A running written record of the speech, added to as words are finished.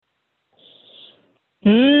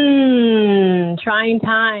Trying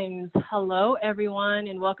times. Hello, everyone,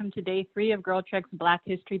 and welcome to day 3 of Girl Trek's Black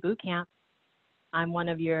History Boot Camp. I'm one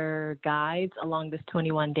of your guides along this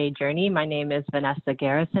 21-day journey. My name is Vanessa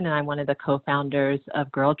Garrison, and I'm one of the co-founders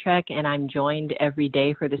of Girl Trek, and I'm joined every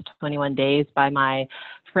day for this 21 days by my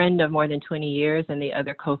friend of more than 20 years and the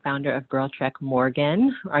other co-founder of Girl Trek,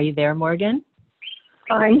 Morgan. Are you there, Morgan?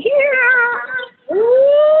 I'm here.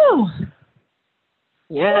 Woo!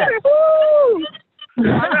 Yes. Woo! I'm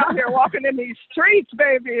out here walking in these streets,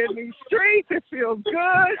 baby. In these streets, it feels good.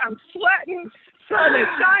 I'm sweating. Sun is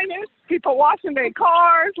shining. People washing their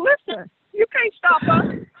cars. Listen, you can't stop us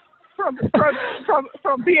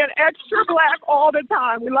from being extra black all the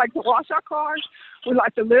time. We like to wash our cars. We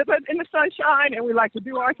like to live in the sunshine, and we like to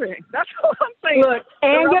do our thing. That's what I'm saying. Look,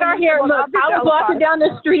 and get our hair. Look, I was walking down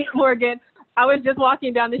the street, Morgan. I was just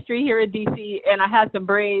walking down the street here in D.C., and I had some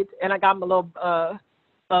braids, and I got my little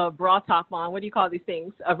bra top on. What do you call these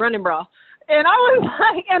things? A running bra. And I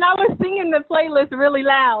was singing the playlist really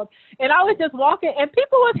loud. And I was just walking, and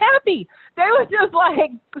people was happy. They was just like,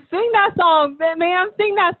 sing that song, ma'am,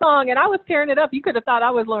 sing that song. And I was tearing it up. You could have thought I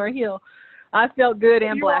was Lauryn Hill. I felt good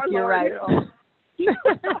and black. You're right.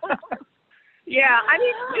 Yeah, I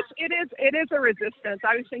mean, it is a resistance.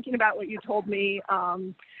 I was thinking about what you told me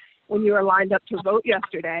when you were lined up to vote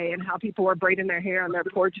yesterday and how people were braiding their hair on their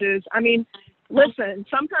porches. I mean, listen,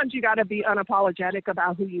 sometimes you got to be unapologetic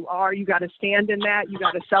about who you are. You got to stand in that. You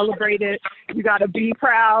got to celebrate it. You got to be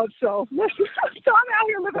proud. So I'm out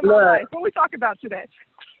here living my life. What are we talking about today?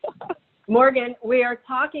 Morgan, we are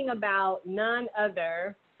talking about none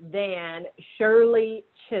other than Shirley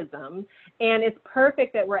Chisholm. And it's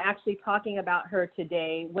perfect that we're actually talking about her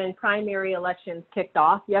today when primary elections kicked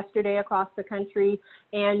off yesterday across the country.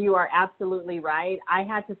 And you are absolutely right. I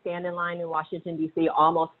had to stand in line in Washington, D.C.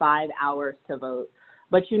 almost 5 hours to vote.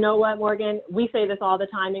 But you know what, Morgan? We say this all the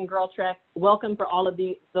time in Girl Trek. Welcome for all of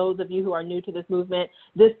those of you who are new to this movement.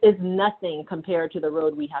 This is nothing compared to the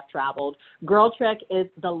road we have traveled. Girl Trek is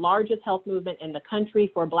the largest health movement in the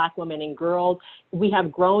country for Black women and girls. We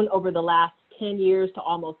have grown over the last 10 years to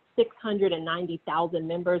almost 690,000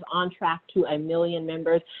 members, on track to 1 million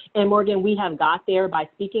members. And Morgan, we have got there by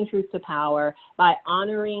speaking truth to power, by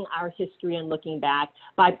honoring our history and looking back,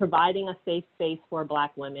 by providing a safe space for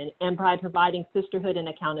Black women, and by providing sisterhood and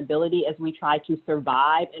accountability as we try to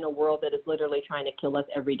survive in a world that is literally trying to kill us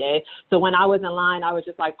every day. So when I was in line, I was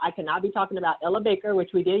just like, I cannot be talking about Ella Baker,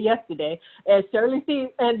 which we did yesterday, and Shirley Caesar,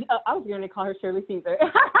 and I was going to call her Shirley Caesar,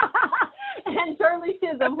 and Shirley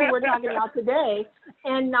Chisholm, who we're talking about today,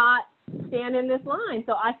 and not stand in this line.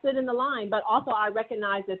 So I stood in the line, but also I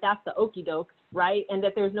recognize that that's the okie doke, right? And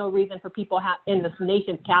that there's no reason for people in the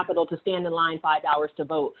nation's capital to stand in line 5 hours to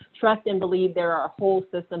vote. Trust and believe there are whole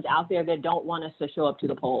systems out there that don't want us to show up to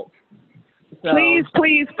the polls. So,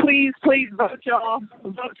 please vote, y'all.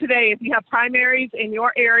 Vote today. If you have primaries in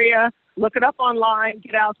your area, look it up online,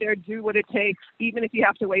 get out there, do what it takes, even if you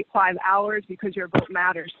have to wait 5 hours, because your vote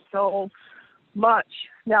matters so much.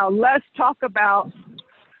 Now, let's talk about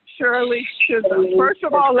Shirley Chisholm. First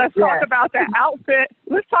of all, let's talk about that outfit.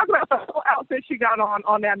 Let's talk about the whole outfit she got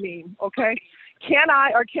on that meme, okay? Can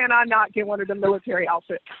I or can I not get one of the military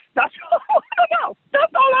outfits? That's all I want to know.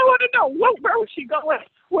 That's all I want to know. Where was she going?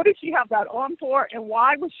 What did she have that on for? And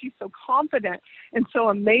why was she so confident and so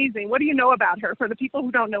amazing? What do you know about her for the people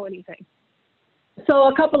who don't know anything? So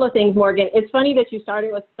a couple of things, Morgan. It's funny that you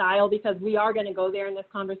started with style because we are going to go there in this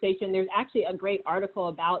conversation. There's actually a great article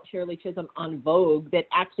about Shirley Chisholm on Vogue that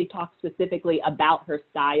actually talks specifically about her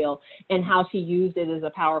style and how she used it as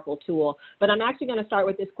a powerful tool. But I'm actually going to start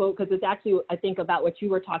with this quote because it's actually, I think, about what you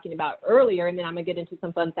were talking about earlier, and then I'm going to get into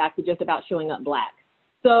some fun facts just about showing up Black.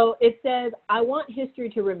 So it says, I want history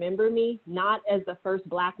to remember me, not as the first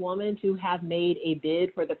Black woman to have made a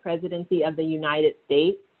bid for the presidency of the United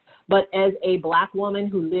States, but as a Black woman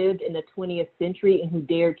who lived in the 20th century and who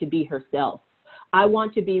dared to be herself. I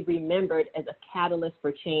want to be remembered as a catalyst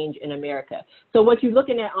for change in America. So what you're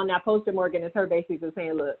looking at on that poster, Morgan, is her basically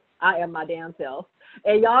saying, look, I am my damn self.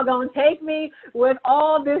 And y'all gonna take me with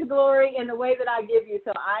all this glory in the way that I give you.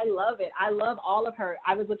 So I love it. I love all of her.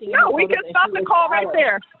 I was looking at No, we can stop the call right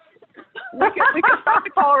there. We can stop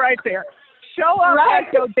the call right there. Show up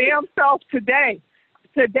as your damn self today.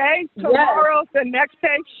 Today, tomorrow, the next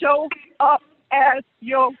day, show up as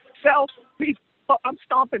yourself. I'm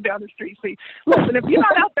stomping down the street. See, listen, if you're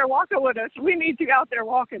not out there walking with us, we need you out there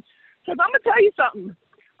walking. Because I'm going to tell you something.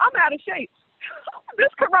 I'm out of shape. This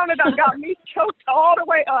corona done got me choked all the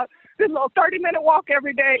way up. This little 30-minute walk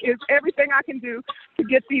every day is everything I can do to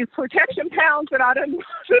get these protection pounds that I done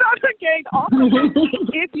gained off of you.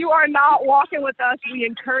 If you are not walking with us, we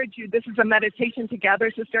encourage you. This is a meditation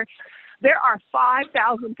together, sister. There are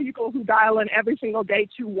 5,000 people who dial in every single day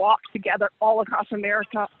to walk together all across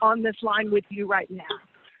America on this line with you right now.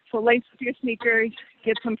 So lace up your sneakers,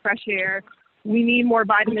 get some fresh air. We need more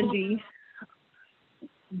vitamin D.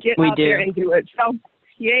 Get out there and do it. So,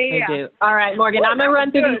 yeah. We do. All right, Morgan, I'm going to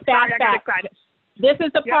run through these fast facts. This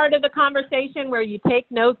is the part of the conversation where you take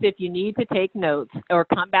notes if you need to take notes, or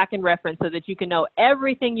come back and reference so that you can know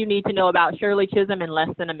everything you need to know about Shirley Chisholm in less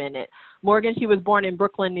than a minute. Morgan, she was born in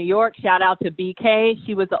Brooklyn, New York. Shout out to BK.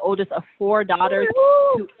 She was the oldest of 4 daughters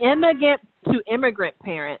to immigrant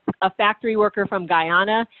parents, a factory worker from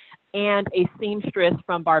Guyana, and a seamstress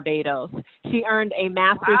from Barbados. She earned a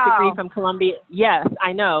master's degree from Columbia. Yes,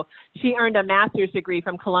 I know. She earned a master's degree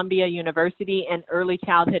from Columbia University in early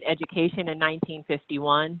childhood education in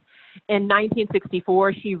 1951. In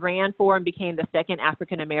 1964, she ran for and became the second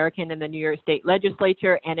African American in the New York State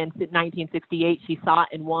Legislature. And in 1968, she sought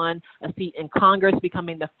and won a seat in Congress,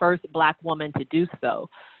 becoming the first Black woman to do so.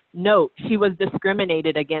 Note, she was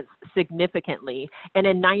discriminated against significantly. And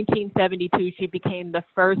in 1972, she became the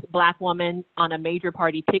first Black woman on a major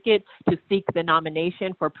party ticket to seek the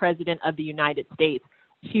nomination for President of the United States.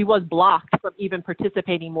 She was blocked from even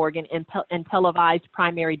participating, Morgan, in televised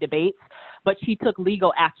primary debates, but she took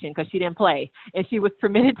legal action because she didn't play, and she was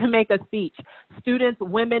permitted to make a speech. Students,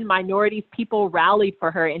 women, minorities, people rallied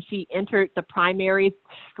for her, and she entered the primaries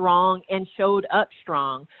strong and showed up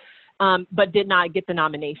strong. But did not get the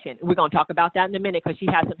nomination. We're going to talk about that in a minute because she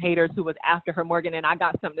had some haters who was after her, Morgan, and I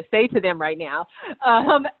got something to say to them right now.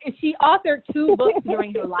 She authored 2 books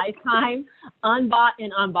during her lifetime, Unbought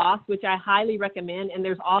and Unbossed, which I highly recommend. And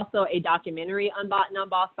there's also a documentary, Unbought and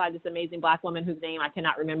Unbossed, by this amazing Black woman whose name I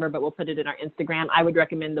cannot remember, but we'll put it in our Instagram. I would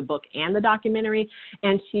recommend the book and the documentary.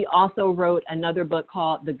 And she also wrote another book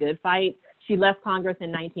called The Good Fight. She left Congress in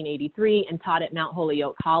 1983 and taught at Mount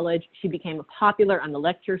Holyoke College. She became popular on the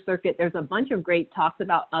lecture circuit. There's a bunch of great talks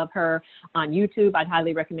of her on YouTube. I'd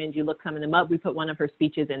highly recommend you look some of them up. We put one of her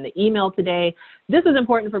speeches in the email today. This is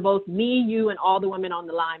important for both me, you, and all the women on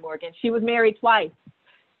the line, Morgan. She was married twice.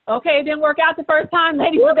 Okay, it didn't work out the first time,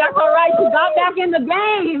 ladies, but that's all right. She got back in the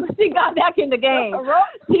game. She got back in the game.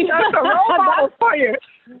 That's a role model for you.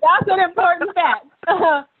 That's an important fact.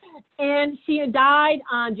 And she died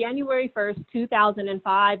on January 1st,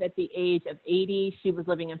 2005 at the age of 80. She was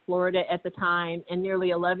living in Florida at the time. And nearly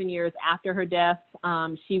 11 years after her death,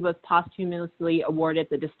 she was posthumously awarded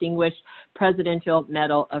the Distinguished Presidential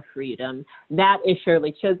Medal of Freedom. That is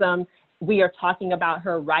Shirley Chisholm. We are talking about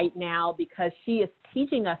her right now because she is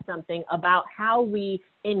teaching us something about how we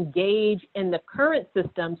engage in the current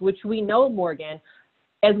systems, which we know, Morgan,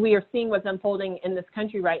 as we are seeing what's unfolding in this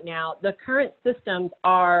country right now, the current systems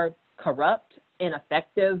are corrupt,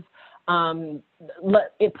 ineffective,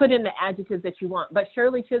 put in the adjectives that you want. But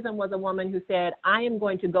Shirley Chisholm was a woman who said, I am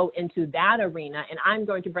going to go into that arena and I'm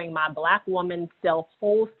going to bring my Black woman self,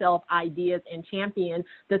 whole self ideas and champion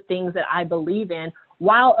the things that I believe in,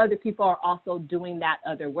 while other people are also doing that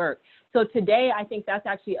other work. So today, I think that's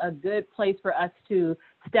actually a good place for us to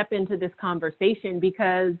step into this conversation,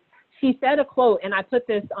 because she said a quote, and I put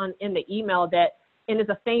this in the email and it's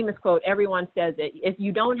a famous quote. Everyone says it. If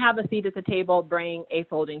you don't have a seat at the table, bring a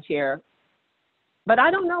folding chair. But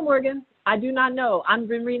I don't know, Morgan. I do not know. I've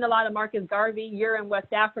been reading a lot of Marcus Garvey. You're in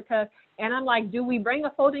West Africa. And I'm like, do we bring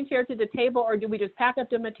a folding chair to the table, or do we just pack up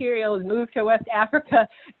the materials, move to West Africa,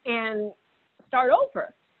 and start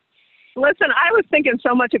over? Listen, I was thinking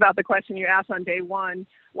so much about the question you asked on day one,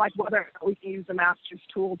 like whether or not we can use the master's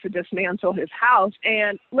tool to dismantle his house.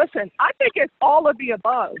 And listen, I think it's all of the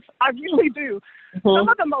above. I really do. Mm-hmm. Some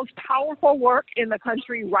of the most powerful work in the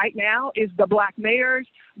country right now is the Black mayors,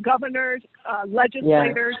 governors,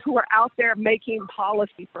 legislators who are out there making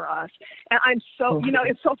policy for us. And I'm so,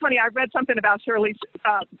 it's so funny. I read something about Shirley,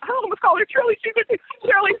 I almost call her Shirley Chisholm.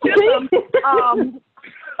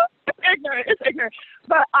 It's ignorant.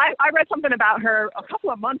 But I read something about her a couple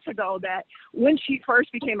of months ago that when she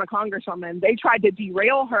first became a congresswoman, they tried to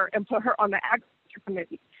derail her and put her on the agriculture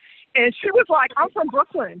committee. And she was like, I'm from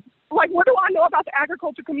Brooklyn. Like, what do I know about the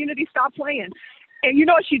agriculture community? Stop playing. And you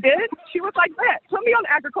know what she did? She was like, put me on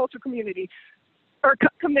the agriculture committee.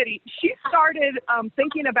 She started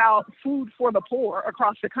thinking about food for the poor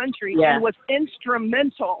across the country and was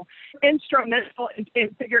instrumental in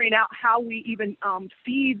figuring out how we even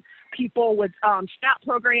feed people with SNAP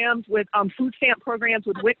programs, with food stamp programs,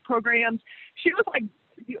 with WIC programs. She was like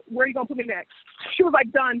where are you going to put me next? She was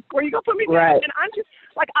like, done. Where are you going to put me right. next? And I'm just,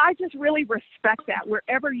 like, I just really respect that.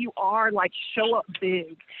 Wherever you are, like, show up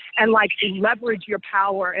big and, like, leverage your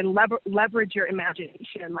power and leverage your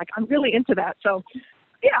imagination. Like, I'm really into that. So,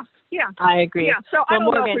 yeah. I agree. Yeah, so I don't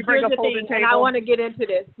Morgan, know if we bring here's a the thing, folding table. and I want to get into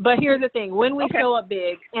this, but here's the thing. When we show up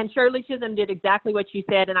big, and Shirley Chisholm did exactly what she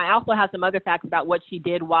said, and I also have some other facts about what she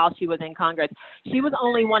did while she was in Congress. She was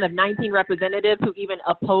only one of 19 representatives who even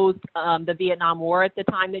opposed the Vietnam War at the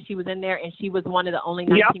time that she was in there, and she was one of the only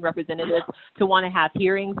 19 representatives to want to have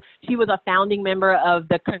hearings. She was a founding member of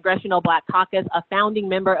the Congressional Black Caucus, a founding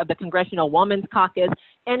member of the Congressional Women's Caucus,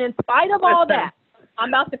 and in spite of all that, I'm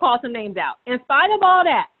about to call some names out. In spite of all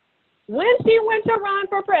that, when she went to run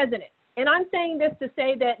for president, and I'm saying this to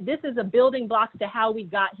say that this is a building blocks to how we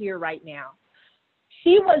got here right now,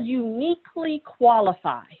 she was uniquely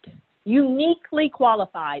qualified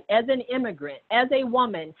as an immigrant, as a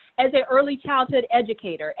woman, as an early childhood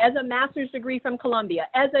educator, as a master's degree from Columbia,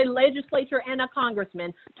 as a legislator and a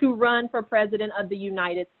congressman to run for president of the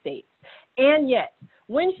United States. And yet,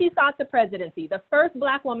 when she sought the presidency, the first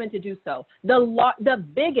Black woman to do so, the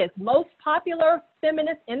biggest, most popular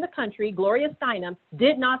feminist in the country, Gloria Steinem,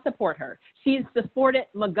 did not support her. She supported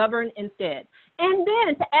McGovern instead. And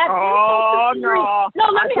then to add insult to injury,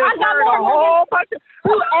 I got more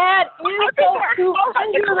to add insult to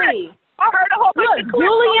injury. I heard a whole bunch of clips.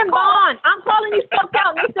 Julian Bond, I'm calling these folks out,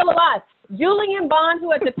 and they're still alive. Julian Bond,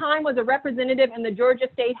 who at the time was a representative in the Georgia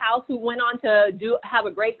State House, who went on to have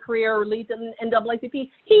a great career leading NAACP,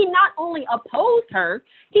 he not only opposed her,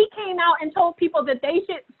 he came out and told people that they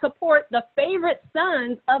should support the favorite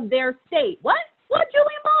sons of their state. What,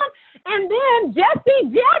 Julian Bond? And then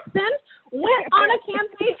Jesse Jackson went on a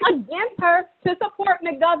campaign against her to support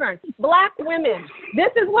McGovern. Black women,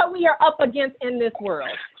 this is what we are up against in this world.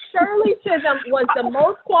 Shirley Chisholm was the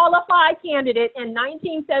most qualified candidate in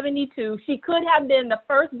 1972. She could have been the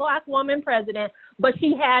first Black woman president, but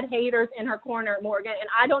she had haters in her corner, Morgan, and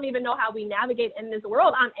I don't even know how we navigate in this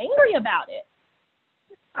world. I'm angry about it.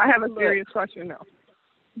 I have a serious question, though.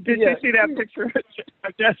 Did you see that picture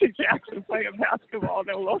of Jesse Jackson playing basketball in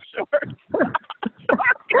a little shorts?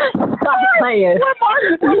 Stop playing.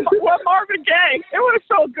 What Marvin Gaye. It was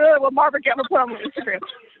so good what Marvin Gaye. I'm going to put on my Instagram.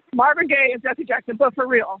 Marvin Gaye and Jesse Jackson, but for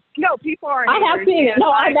real. No, people are haters. I have seen it.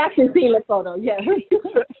 No, I've actually seen the photo, yes.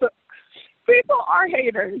 People are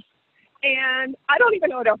haters. And I don't even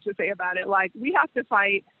know what else to say about it. Like, we have to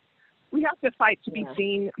fight. We have to fight to be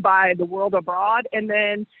seen by the world abroad. And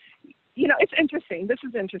then, you know, it's interesting. This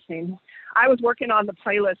is interesting. I was working on the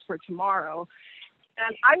playlist for tomorrow,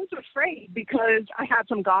 and I was afraid because I had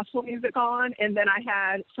some gospel music on, and then I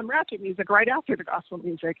had some ratchet music right after the gospel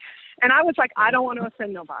music. And I was like, I don't want to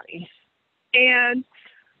offend nobody. And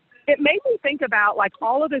it made me think about, like,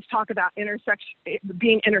 all of this talk about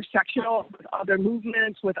being intersectional with other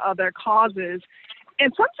movements, with other causes.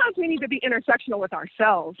 And sometimes we need to be intersectional with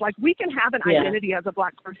ourselves. Like, we can have an identity as a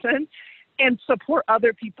Black person and support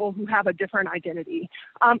other people who have a different identity.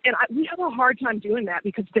 We have a hard time doing that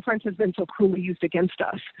because difference has been so cruelly used against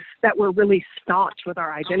us that we're really staunch with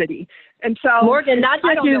our identity. And so, Morgan, not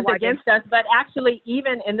just used against us, but actually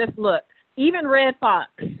even in this look, even Red Fox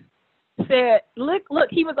said, look,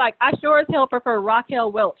 he was like, I sure as hell prefer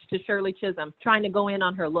Raquel Welch to Shirley Chisholm, trying to go in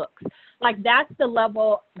on her looks. Like, that's the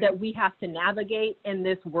level that we have to navigate in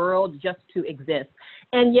this world just to exist.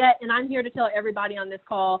 And yet, and I'm here to tell everybody on this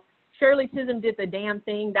call, Shirley Chisholm did the damn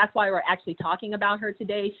thing. That's why we're actually talking about her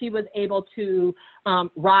today. She was able to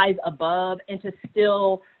rise above and to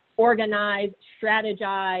still organize,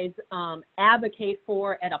 strategize, advocate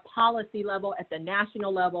for at a policy level, at the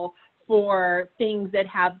national level, for things that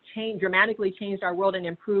have dramatically changed our world and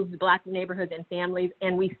improved Black neighborhoods and families.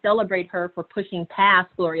 And we celebrate her for pushing past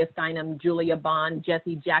Gloria Steinem, Julia Bond,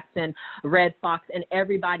 Jesse Jackson, Red Fox, and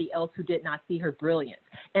everybody else who did not see her brilliance.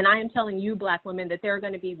 And I am telling you, Black women, that there are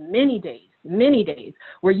going to be many days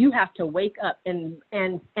where you have to wake up and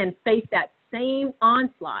face that same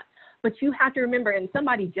onslaught. But you have to remember, and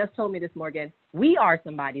somebody just told me this, Morgan, we are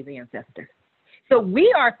somebody's ancestors. So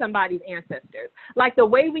we are somebody's ancestors. Like, the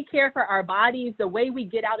way we care for our bodies, the way we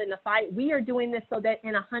get out in the fight, we are doing this so that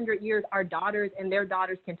in 100 years, our daughters and their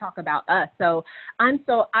daughters can talk about us. So I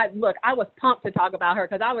was pumped to talk about her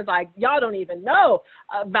because I was like, y'all don't even know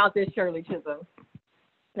about this Shirley Chisholm.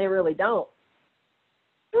 They really don't.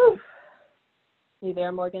 Whew. You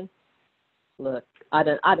there, Morgan? Look, I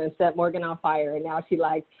done set Morgan on fire, and now she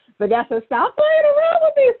like, Vanessa, stop playing around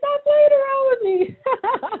with me. Stop playing around with me.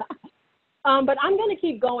 But I'm going to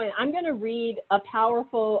keep going. I'm going to read a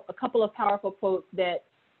couple of powerful quotes that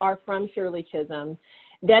are from Shirley Chisholm.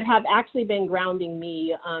 that have actually been grounding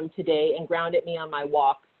me today and grounded me on my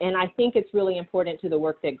walk. And I think it's really important to the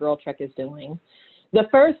work that Girl Trek is doing. The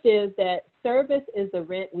first is that service is the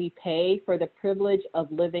rent we pay for the privilege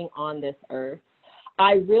of living on this earth.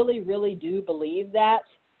 I really, really do believe that.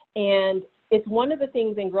 And it's one of the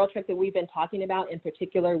things in Girl Trek that we've been talking about, in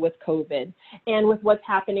particular with COVID and with what's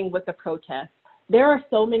happening with the protests. There are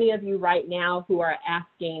so many of you right now who are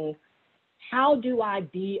asking, how do I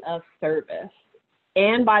be of service?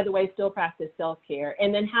 And by the way, still practice self-care.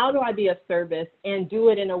 And then how do I be of service and do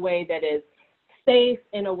it in a way that is safe,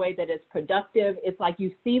 in a way that is productive? It's like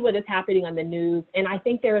you see what is happening on the news. And I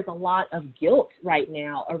think there is a lot of guilt right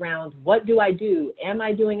now around what do I do? Am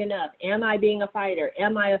I doing enough? Am I being a fighter?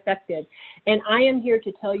 Am I effective? And I am here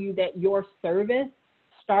to tell you that your service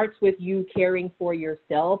starts with you caring for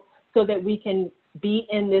yourself so that we can be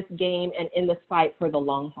in this game and in this fight for the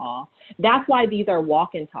long haul. That's why these are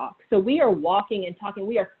walk and talk. So we are walking and talking.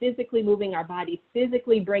 We are physically moving our body,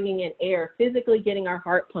 physically bringing in air, physically getting our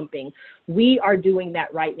heart pumping. We are doing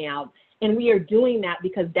that right now. And we are doing that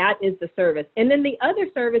because that is the service. And then the other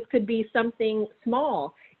service could be something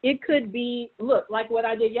small. It could be, look, like what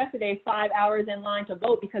I did yesterday, 5 hours in line to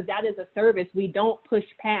vote, because that is a service. We don't push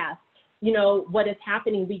past, what is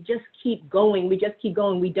happening. We just keep going. We just keep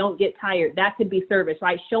going. We don't get tired. That could be service,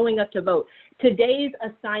 right? Showing up to vote. Today's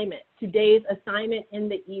assignment in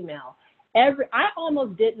the email. I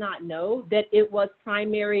almost did not know that it was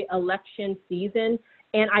primary election season.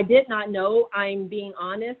 And I did not know, I'm being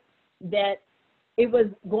honest, that it was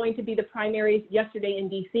going to be the primaries yesterday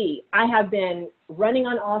in DC. I have been running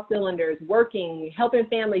on all cylinders, working, helping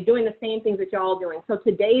family, doing the same things that y'all are doing. So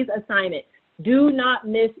today's assignment, do not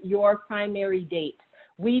miss your primary date.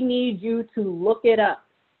 We need you to look it up.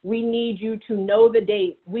 We need you to know the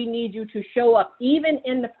date. We need you to show up, even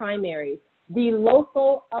in the primaries. The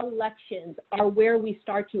local elections are where we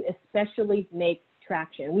start to especially make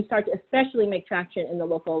traction. We start to especially make traction in the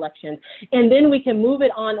local elections. And then we can move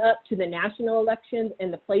it on up to the national elections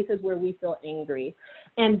and the places where we feel angry.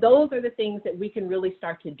 And those are the things that we can really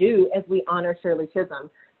start to do as we honor Shirley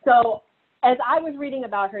Chisholm. So as I was reading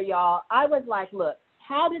about her, y'all, I was like, look,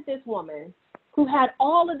 how did this woman who had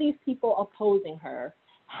all of these people opposing her,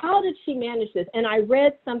 how did she manage this? And I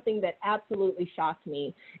read something that absolutely shocked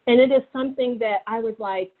me. And it is something that I was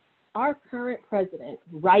like, our current president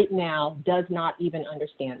right now does not even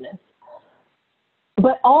understand this.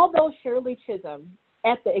 But although Shirley Chisholm,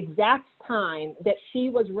 at the exact time that she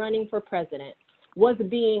was running for president, was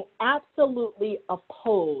being absolutely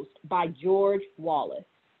opposed by George Wallace.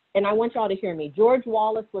 And I want y'all to hear me. George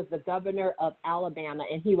Wallace was the governor of Alabama,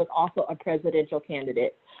 and he was also a presidential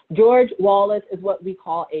candidate. George Wallace is what we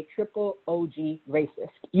call a triple OG racist.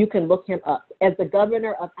 You can look him up. As the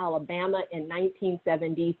governor of Alabama in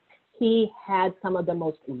 1970, he had some of the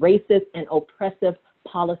most racist and oppressive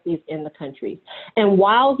policies in the country. And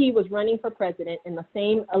while he was running for president in the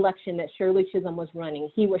same election that Shirley Chisholm was running,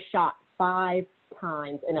 he was shot 5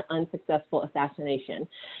 times in an unsuccessful assassination.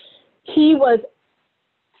 He was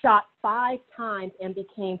shot 5 times and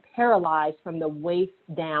became paralyzed from the waist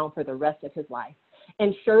down for the rest of his life.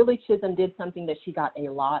 And Shirley Chisholm did something that she got a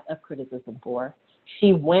lot of criticism for.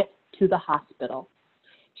 She went to the hospital.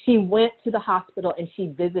 She went to the hospital and she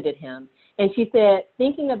visited him. And she said,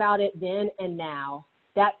 thinking about it then and now,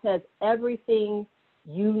 that says everything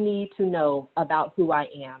you need to know about who I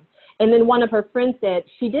am. And then one of her friends said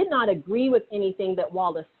she did not agree with anything that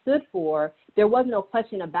Wallace stood for. There was no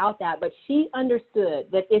question about that, but she understood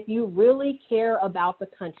that if you really care about the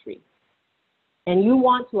country and you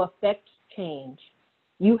want to affect change,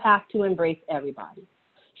 you have to embrace everybody.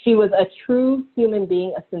 She was a true human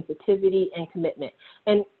being of sensitivity and commitment.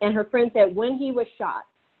 And her friend said when he was shot,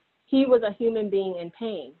 he was a human being in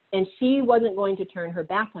pain, and she wasn't going to turn her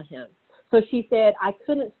back on him. So she said, I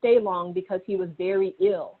couldn't stay long because he was very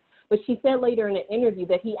ill. But she said later in an interview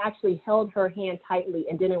that he actually held her hand tightly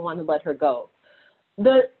and didn't want to let her go.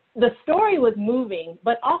 The story was moving,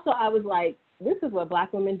 but also I was like, this is what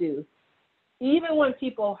Black women do. Even when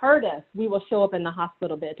people hurt us, we will show up in the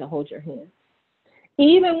hospital bed to hold your hand.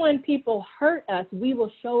 Even when people hurt us, we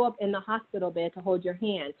will show up in the hospital bed to hold your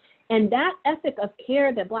hand. And that ethic of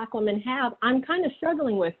care that Black women have, I'm kind of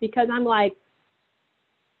struggling with, because I'm like,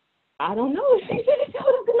 I don't know if she should have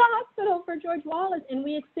showed up in the hospital for George Wallace. And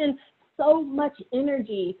we extend so much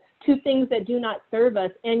energy to things that do not serve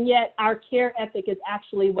us. And yet our care ethic is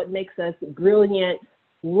actually what makes us brilliant,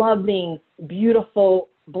 loving, beautiful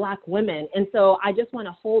Black women. And so I just want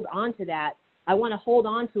to hold on to that. I want to hold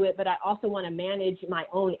on to it, but I also want to manage my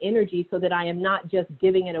own energy so that I am not just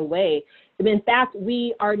giving it away. And in fact,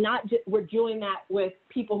 we are not we're doing that with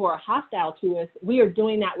people who are hostile to us. We are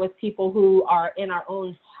doing that with people who are in our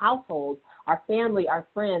own household, our family, our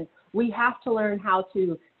friends. We have to learn how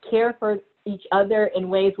to care for each other in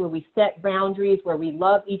ways where we set boundaries, where we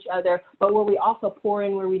love each other, but where we also pour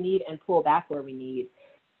in where we need and pull back where we need.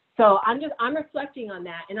 So I'm reflecting on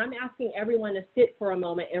that, and I'm asking everyone to sit for a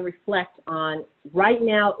moment and reflect on right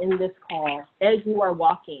now in this call, as you are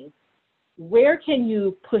walking, where can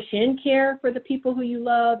you push in care for the people who you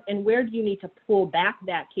love, and where do you need to pull back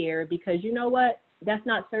that care because you know what? That's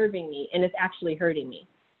not serving me, and it's actually hurting me.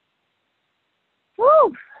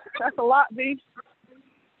 Woo! That's a lot, V.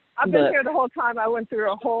 I've been here the whole time. I went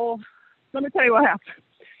through let me tell you what happened.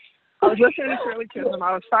 I was listening to Shirley Chisholm.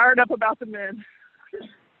 I was fired up about the men.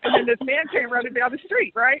 And then this man came running down the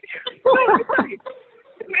street, right?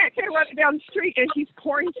 This man came running down the street, and he's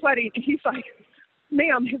pouring sweaty. And he's like,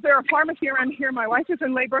 ma'am, is there a pharmacy around here? My wife is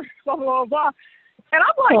in labor, blah, blah, blah, blah. And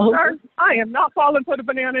I'm like, sir, I am not falling for the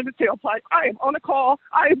banana in the tailpipe. I am on a call.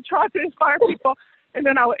 I am trying to inspire people. And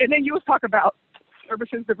then you was talking about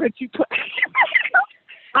services the rich you put.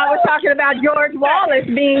 I was talking about George Wallace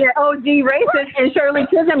being an OG racist and Shirley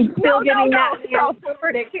Chisholm still getting that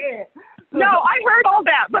for the kid. No, I heard all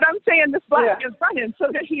that, but I'm saying this black is running, so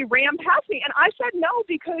that he ran past me. And I said no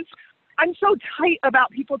because I'm so tight about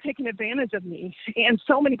people taking advantage of me, and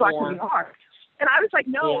so many black women are. And I was like,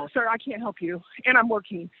 no, sir, I can't help you, and I'm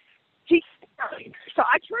working. So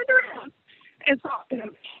I turned around and saw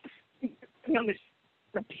him on this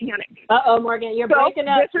panic. Morgan, you're breaking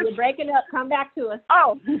up. You're breaking up. Come back to us.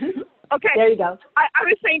 Oh, okay. There you go. I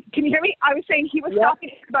was saying, can you hear me? I was saying he was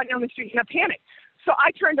stopping everybody on the street in a panic. So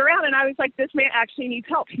I turned around and I was like, this man actually needs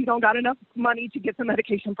help. He don't got enough money to get the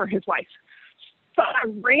medication for his wife. So I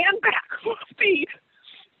ran back full speed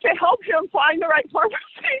to help him find the right pharmacy.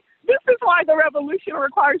 This is why the revolution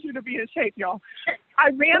requires you to be in shape, y'all. I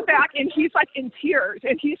ran back and he's like in tears.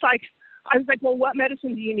 And he's like, I was like, well, what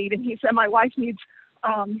medicine do you need? And he said, my wife needs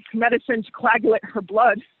medicine to coagulate her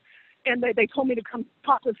blood. And they told me to come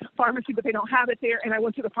talk to the pharmacy, but they don't have it there. And I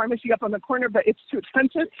went to the pharmacy up on the corner, but it's too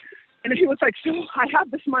expensive. And he was like, so I have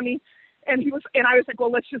this money. And I was like,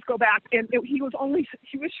 well, let's just go back. And he was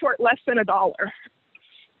short less than $1.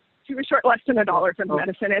 He was short less than $1 for the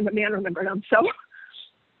medicine, and the man remembered him. So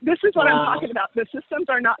this is what I'm talking about. The systems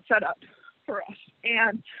are not set up for us.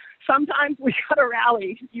 And sometimes we got to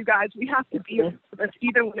rally, you guys. We have to be for this,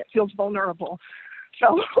 even when it feels vulnerable.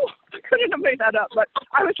 So I couldn't have made that up, but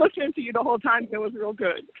I was listening to you the whole time. It was real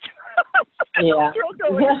good. It was real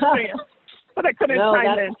good what you were saying. But I couldn't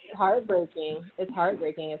chime in. It's heartbreaking. It's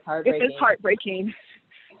heartbreaking. It is heartbreaking.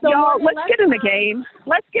 So y'all, let's get in the game.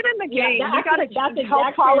 Let's get in the game. That's the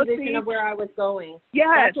exact transition of where I was going. Yes.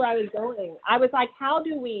 That's where I was going. I was like, how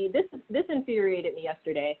do we, this infuriated me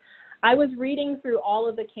yesterday. I was reading through all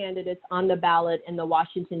of the candidates on the ballot in the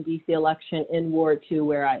Washington, D.C. election in Ward 2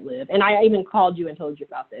 where I live. And I even called you and told you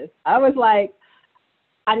about this. I was like,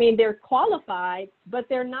 I mean, they're qualified, but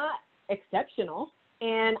they're not exceptional.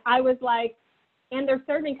 And I was like, and they're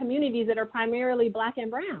serving communities that are primarily black and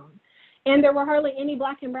brown. And there were hardly any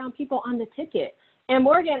black and brown people on the ticket. And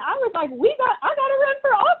Morgan, I was like, I got to run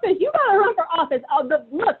for office. You got to run for office.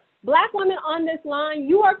 Look, black women on this line,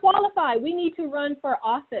 you are qualified. We need to run for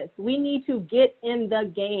office. We need to get in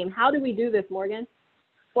the game. How do we do this, Morgan?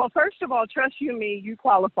 Well, first of all, trust you and me, you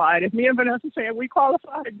qualified. If me and Vanessa saying we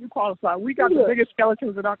qualified, you qualified. We got the biggest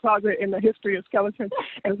skeletons in our closet in the history of skeletons,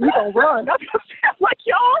 and we gonna run. That's like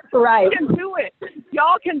y'all can do it.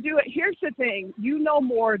 Y'all can do it. Here's the thing: you know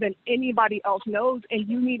more than anybody else knows, and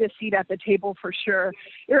you need a seat at the table for sure.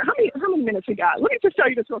 How many minutes we got? Let me just tell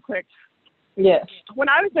you this real quick. Yes. When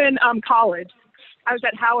I was in college, I was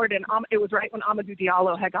at Howard, and it was right when Amadou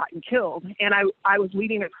Diallo had gotten killed. And I was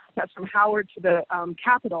leading a protest from Howard to the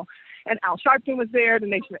Capitol. And Al Sharpton was there, the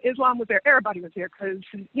Nation of Islam was there, everybody was there because,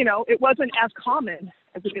 you know, it wasn't as common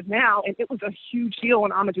as it is now. And it was a huge deal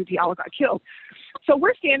when Amadou Diallo got killed. So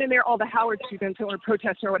we're standing there, all the Howard students who are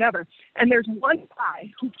protesting or whatever. And there's one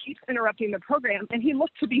guy who keeps interrupting the program. And he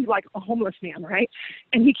looked to be like a homeless man, right?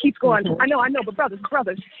 And he keeps going, I know, but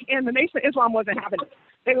brothers. And the Nation of Islam wasn't having it.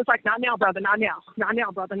 They was like, not now, brother, not now. Not now,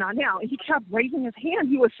 brother, not now. And he kept raising his hand.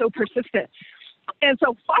 He was so persistent. And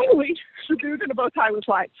so finally, the dude in the bow tie was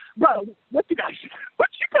like, bro, what you got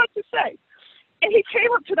to say? And he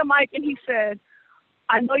came up to the mic and he said,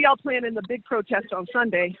 I know y'all planning the big protest on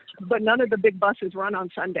Sunday, but none of the big buses run on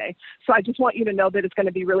Sunday. So I just want you to know that it's going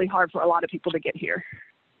to be really hard for a lot of people to get here.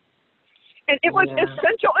 And it was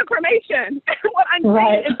essential information. And what I'm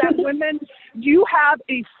saying is that women, You have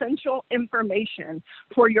essential information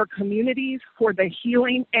for your communities, for the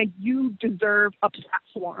healing, and you deserve a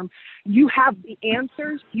platform. You have the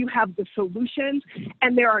answers, you have the solutions,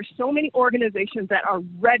 and there are so many organizations that are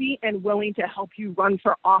ready and willing to help you run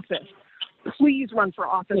for office. Please run for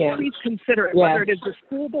office. Yeah. Please consider it, Yeah. whether it is the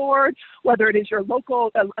school board, whether it is your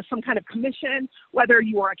local, some kind of commission, whether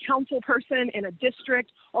you are a council person in a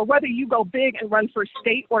district, or whether you go big and run for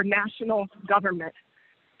state or national government.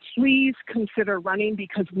 Please consider running,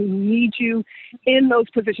 because we need you in those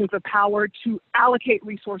positions of power to allocate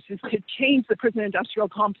resources, to change the prison industrial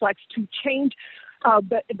complex, to change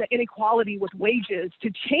the inequality with wages, to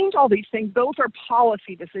change all these things. Those are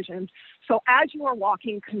policy decisions. So as you are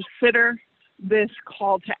walking, consider this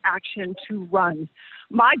call to action to run.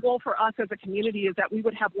 My goal for us as a community is that we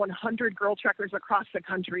would have 100 girl trekkers across the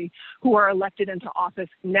country who are elected into office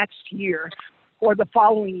next year, or the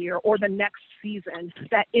following year, or the next season,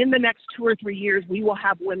 that in the next 2 or 3 years, we will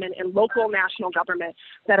have women in local, national government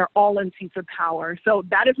that are all in seats of power. So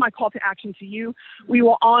that is my call to action to you. We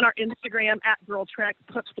will, on our Instagram at Girl Trek,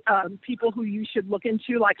 put people who you should look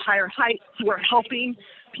into, like Higher Heights, who are helping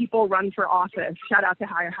people run for office. Shout out to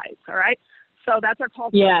Higher Heights, all right? So that's our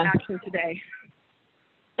call to action today.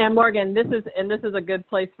 And Morgan, this is a good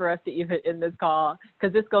place for us to even end this call,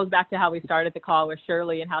 because this goes back to how we started the call with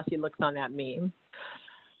Shirley and how she looks on that meme.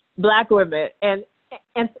 Black women, and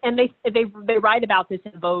they write about this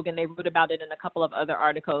in Vogue, and they wrote about it in a couple of other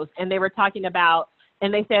articles, and they were talking about,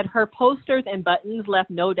 and they said her posters and buttons left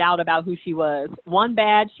no doubt about who she was. One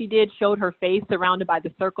badge she did showed her face surrounded by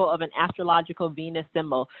the circle of an astrological Venus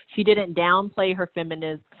symbol. She didn't downplay her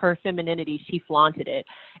femininity, she flaunted it.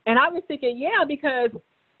 And I was thinking, yeah, because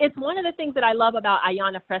it's one of the things that I love about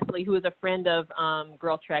Ayanna Pressley, who is a friend of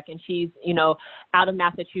Girl Trek, and she's, out of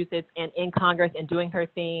Massachusetts and in Congress and doing her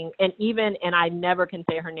thing. And I never can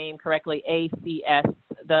say her name correctly, ACS,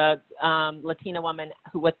 the Latina woman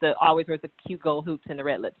who always wears the cute gold hoops and the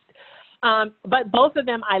red lips. But both of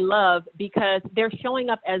them I love because they're showing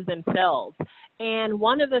up as themselves. And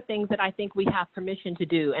one of the things that I think we have permission to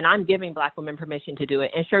do, and I'm giving Black women permission to do it,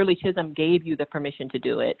 and Shirley Chisholm gave you the permission to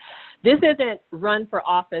do it. This isn't run for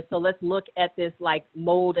office, so let's look at this like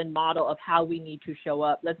mold and model of how we need to show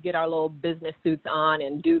up. Let's get our little business suits on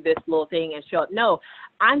and do this little thing and show up. No,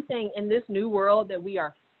 I'm saying in this new world that we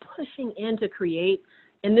are pushing in to create,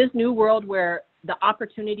 in this new world where the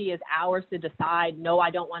opportunity is ours to decide, no, I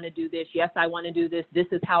don't want to do this. Yes, I want to do this. This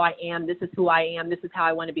is how I am. This is who I am. This is how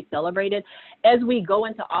I want to be celebrated. As we go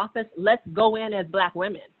into office, let's go in as Black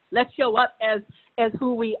women. Let's show up as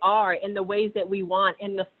who we are in the ways that we want,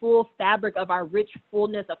 in the full fabric of our rich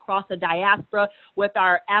fullness across the diaspora, with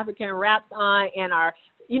our African wraps on and our,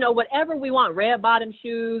 whatever we want, red bottom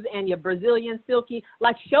shoes and your Brazilian silky,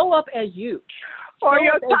 like show up as you. Or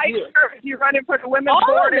your tight skirt. You're running for the women's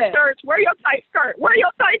board in church. Wear your tight skirt. Wear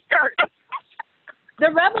your tight skirt.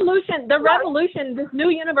 The revolution, this new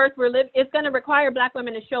universe we're living, it's going to require Black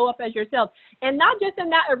women to show up as yourself. And not just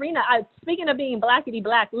in that arena. Speaking of being blackity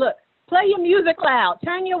black, look, play your music loud.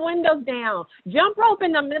 Turn your windows down. Jump rope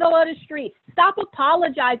in the middle of the street. Stop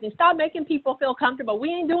apologizing. Stop making people feel comfortable. We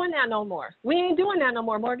ain't doing that no more.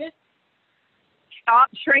 Morgan. Stop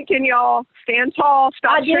shrinking, y'all. Stand tall.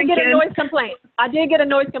 Stop shrinking. I did get a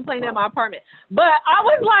noise complaint in my apartment. But I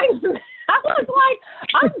was like,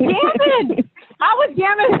 I'm jamming. I was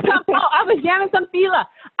jamming some fila.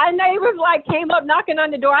 Our neighbors came up knocking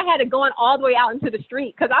on the door. I had to go all the way out into the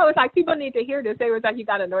street because I was like, people need to hear this. They was like, you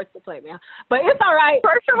got a noise complaint, man. But it's all right.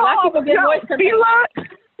 First of all, Fila is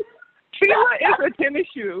a tennis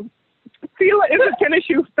shoe. Fela is a tennis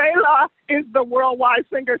shoe. Fela is the worldwide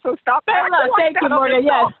singer, so stop acting like thank you, Morgan.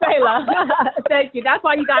 Yes, Fela. Thank you. That's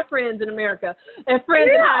why you got friends in America. And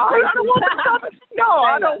friends in high places.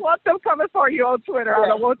 I don't want them coming for you on Twitter. I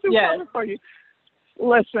don't want them coming for you.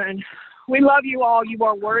 Listen, we love you all. You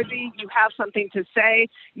are worthy. You have something to say.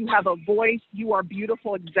 You have a voice. You are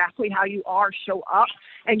beautiful exactly how you are. Show up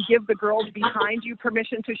and give the girls behind you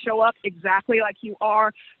permission to show up exactly like you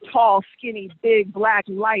are. Tall, skinny, big, black,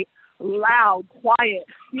 light, loud, quiet.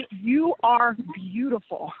 You are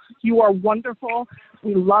beautiful. You are wonderful.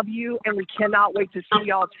 We love you, and we cannot wait to see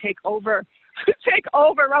y'all take over.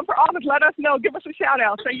 Run for office. Let us know. Give us a shout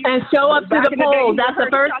out. And show up to the polls. That's the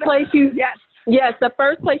first place you. Yes, the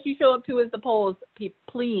first place you show up to is the polls.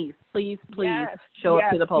 Please show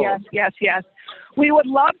up to the polls. Yes. We would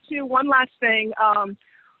love to. One last thing. Our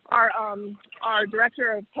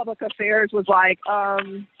director of public affairs was like,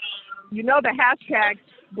 the hashtag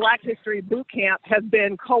Black History Boot Camp has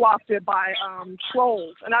been co-opted by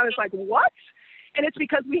trolls. And I was like, what? And it's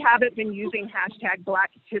because we haven't been using hashtag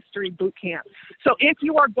Black History Bootcamp. So if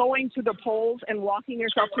you are going to the polls and walking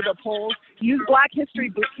yourself to the polls, use Black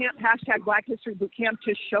History Bootcamp, hashtag Black History Bootcamp,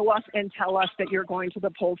 to show us and tell us that you're going to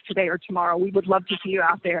the polls today or tomorrow. We would love to see you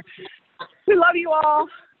out there. We love you all.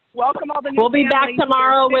 Welcome all the new We'll be back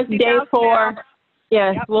tomorrow with day 4.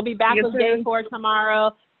 Yes, Yep. We'll be back with day 4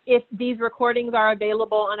 tomorrow. If these recordings are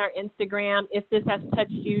available on our Instagram, if this has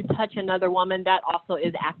touched you, touch another woman, that also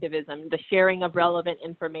is activism. The sharing of relevant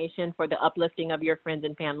information for the uplifting of your friends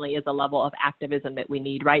and family is a level of activism that we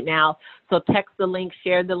need right now. So text the link,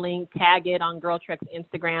 share the link, tag it on Girl Trek's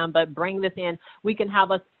Instagram, but bring this in. We can have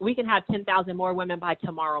 10,000 more women by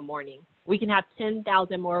tomorrow morning. We can have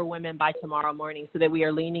 10,000 more women by tomorrow morning so that we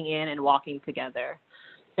are leaning in and walking together.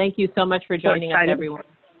 Thank you so much for joining us, everyone.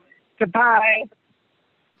 Goodbye.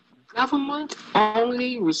 Government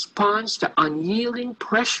only responds to unyielding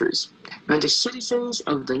pressures when the citizens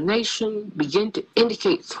of the nation begin to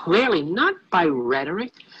indicate clearly, not by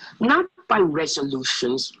rhetoric, not by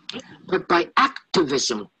resolutions, but by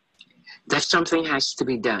activism, that something has to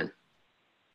be done.